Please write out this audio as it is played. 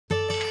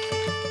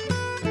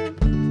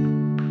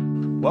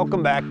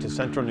Welcome back to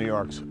Central New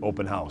York's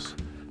Open House.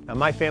 Now,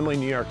 my family,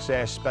 New York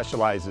Sash,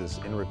 specializes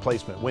in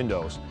replacement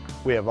windows.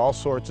 We have all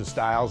sorts of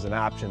styles and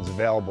options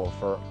available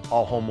for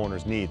all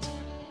homeowners' needs.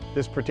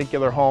 This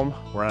particular home,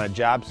 we're on a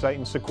job site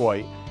in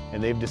Sequoia,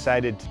 and they've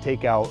decided to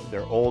take out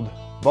their old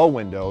bow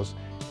windows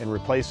and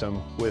replace them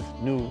with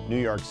new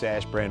New York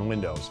Sash brand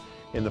windows.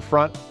 In the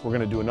front, we're going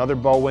to do another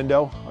bow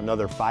window,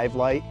 another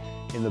 5-light.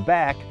 In the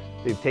back,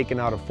 they've taken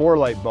out a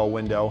 4-light bow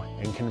window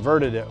and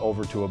converted it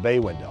over to a bay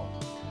window.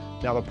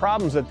 Now, the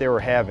problems that they were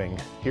having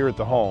here at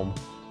the home,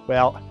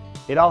 well,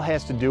 it all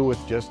has to do with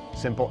just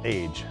simple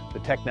age. The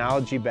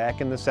technology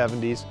back in the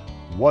 70s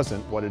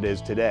wasn't what it is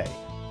today.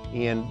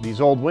 And these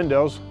old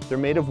windows, they're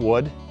made of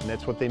wood, and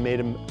that's what they made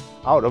them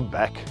out of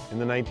back in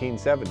the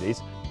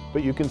 1970s.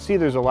 But you can see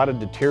there's a lot of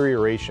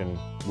deterioration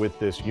with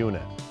this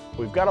unit.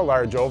 We've got a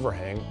large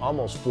overhang,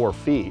 almost 4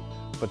 feet,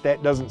 but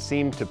that doesn't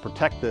seem to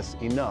protect this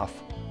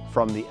enough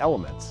from the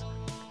elements.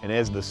 And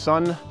as the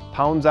sun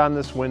pounds on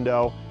this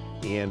window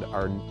and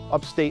our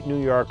upstate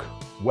New York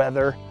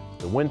weather,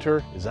 the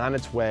winter is on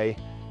its way,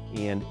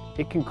 and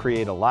it can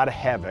create a lot of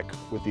havoc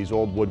with these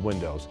old wood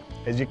windows.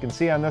 As you can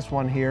see on this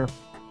one here,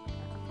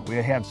 we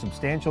have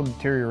substantial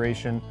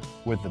deterioration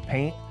with the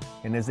paint,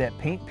 and as that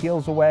paint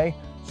peels away,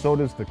 so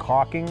does the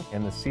caulking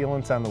and the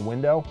sealants on the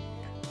window.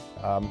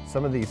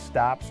 Some of these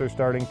stops are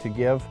starting to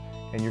give,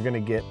 and you're going to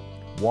get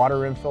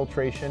water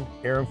infiltration,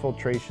 air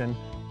infiltration.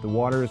 The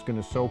water is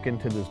going to soak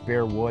into this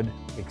bare wood,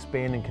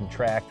 expand and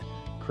contract,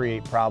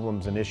 create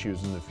problems and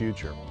issues in the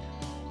future.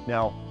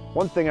 Now,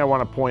 one thing I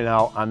want to point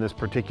out on this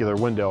particular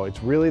window,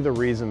 it's really the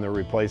reason they're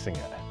replacing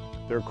it.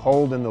 They're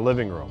cold in the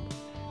living room.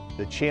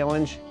 The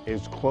challenge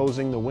is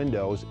closing the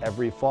windows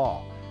every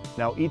fall.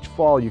 Now, each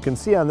fall, you can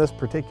see on this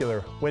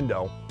particular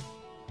window,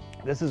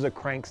 this is a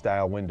crank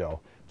style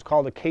window. It's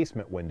called a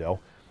casement window.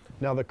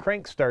 Now, the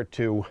cranks start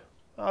to,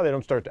 they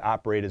don't start to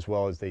operate as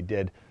well as they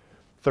did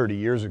 30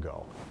 years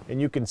ago. And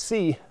you can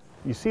see,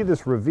 you see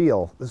this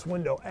reveal, this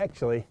window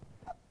actually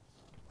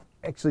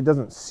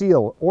doesn't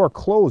seal or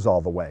close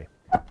all the way.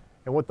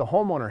 And what the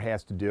homeowner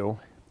has to do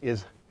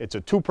is, it's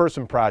a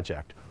 2-person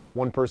project.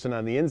 1 person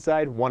on the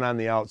inside, 1 on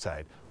the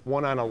outside.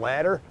 1 on a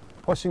ladder,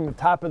 pushing the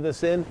top of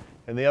this in,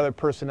 and the other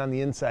person on the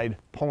inside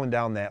pulling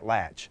down that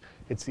latch.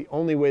 It's the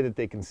only way that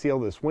they can seal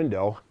this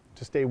window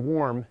to stay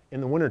warm in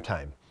the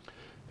wintertime.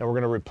 Now, we're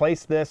going to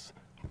replace this.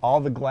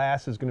 All the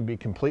glass is going to be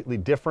completely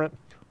different.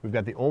 We've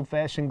got the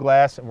old-fashioned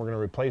glass, and we're going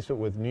to replace it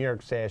with New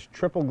York Sash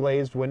triple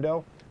glazed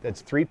window. That's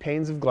 3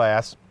 panes of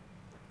glass.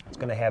 It's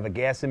going to have a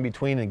gas in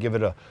between and give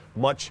it a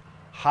much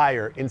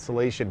higher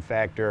insulation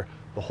factor.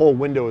 The whole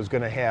window is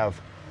going to have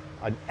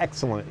an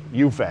excellent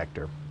U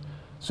factor.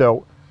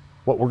 So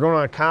what we're going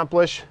to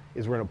accomplish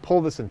is we're going to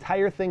pull this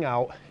entire thing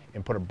out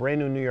and put a brand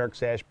new New York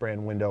Sash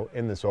brand window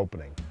in this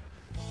opening.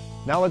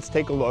 Now let's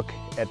take a look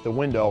at the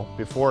window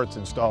before it's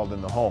installed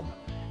in the home.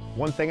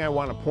 One thing I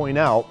want to point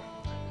out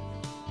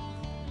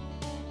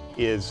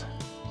is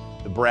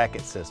the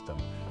bracket system.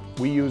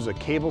 We use a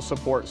cable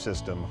support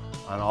system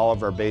on all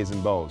of our bays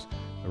and bows.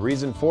 The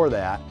reason for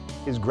that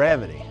is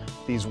gravity.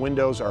 These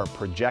windows are a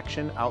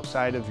projection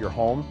outside of your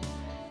home,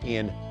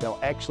 and they'll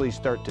actually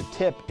start to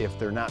tip if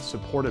they're not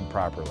supported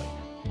properly.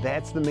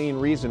 That's the main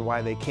reason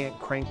why they can't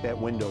crank that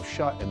window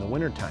shut in the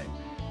wintertime.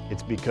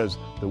 It's because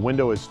the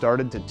window has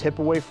started to tip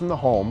away from the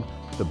home.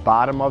 The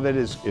bottom of it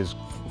is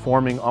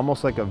forming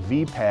almost like a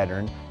V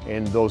pattern,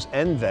 and those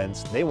end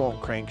vents, they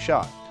won't crank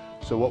shut.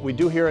 So what we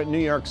do here at New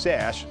York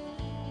Sash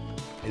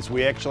is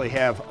we actually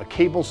have a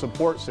cable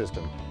support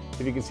system.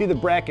 If you can see the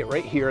bracket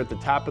right here at the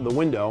top of the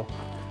window,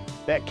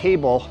 that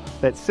cable,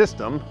 that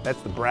system, that's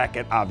the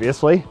bracket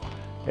obviously,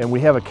 and we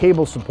have a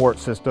cable support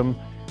system.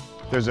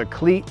 There's a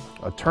cleat,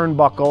 a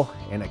turnbuckle,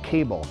 and a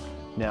cable.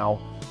 Now,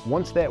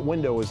 once that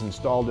window is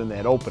installed in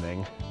that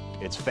opening,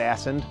 it's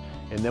fastened,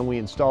 and then we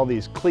install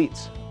these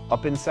cleats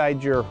up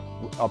inside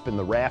up in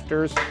the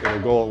rafters. It'll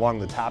go along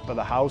the top of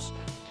the house,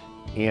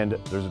 and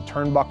there's a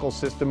turnbuckle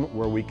system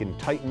where we can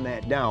tighten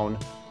that down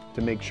to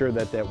make sure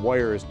that that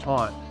wire is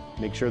taut,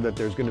 make sure that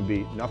there's going to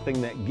be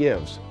nothing that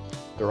gives.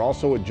 They're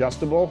also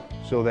adjustable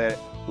so that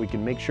we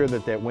can make sure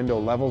that that window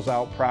levels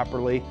out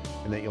properly,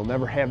 and that you'll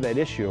never have that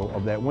issue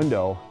of that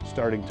window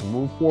starting to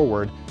move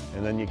forward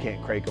and then you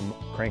can't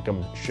crank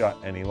them shut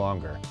any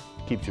longer.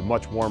 Keeps you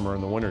much warmer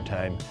in the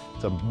wintertime.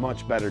 It's a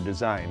much better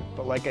design.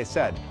 But like I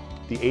said,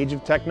 the age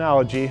of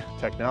technology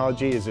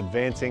is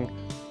advancing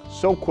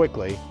so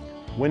quickly.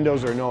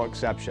 Windows are no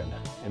exception,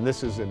 and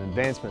this is an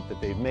advancement that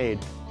they've made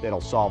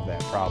that'll solve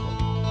that problem.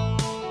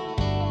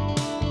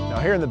 Now,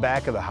 here in the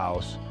back of the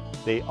house,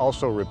 they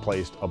also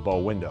replaced a bow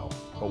window.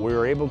 What we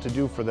were able to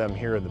do for them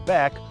here in the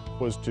back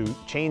was to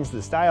change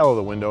the style of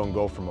the window and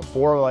go from a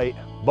 4-light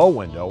bow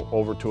window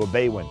over to a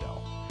bay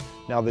window.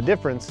 Now, the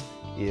difference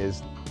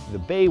is the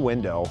bay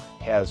window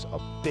has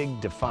a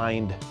big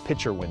defined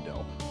picture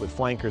window with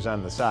flankers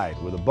on the side.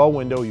 With a bow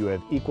window, you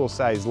have equal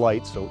size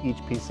lights, so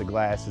each piece of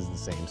glass is the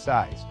same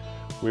size.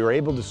 We were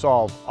able to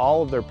solve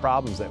all of their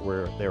problems that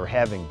they were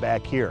having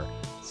back here.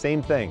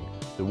 Same thing,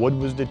 the wood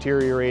was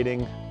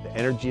deteriorating, the The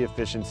energy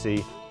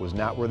efficiency was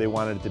not where they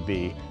wanted it to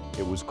be.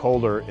 It was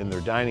colder in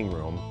their dining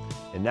room.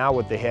 And now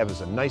what they have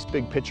is a nice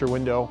big picture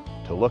window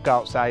to look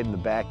outside in the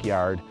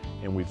backyard,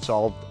 and we've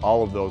solved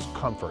all of those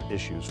comfort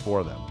issues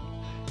for them.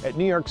 At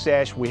New York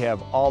Sash, we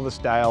have all the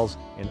styles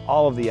and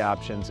all of the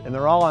options, and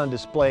they're all on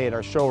display at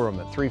our showroom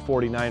at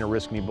 349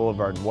 Oriskany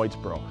Boulevard in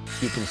Whitesboro.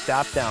 You can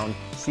stop down,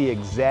 see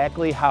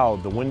exactly how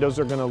the windows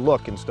are going to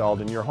look installed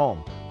in your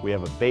home. We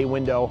have a bay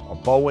window, a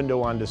bow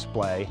window on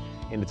display,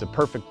 and it's a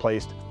perfect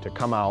place to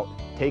come out,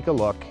 take a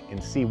look,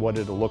 and see what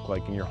it'll look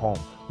like in your home.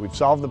 We've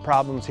solved the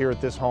problems here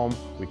at this home.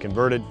 We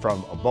converted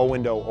from a bow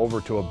window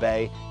over to a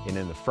bay, and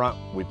in the front,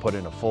 we put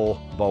in a full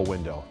bow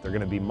window. They're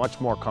going to be much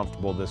more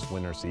comfortable this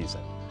winter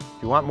season.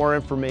 If you want more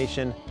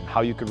information on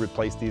how you could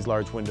replace these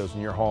large windows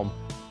in your home,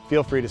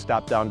 feel free to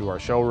stop down to our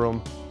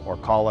showroom or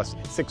call us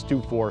at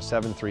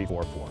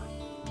 624-7344.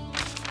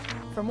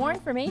 For more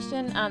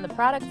information on the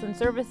products and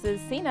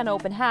services seen on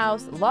Open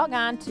House, log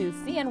on to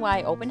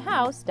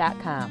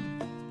cnyopenhouse.com.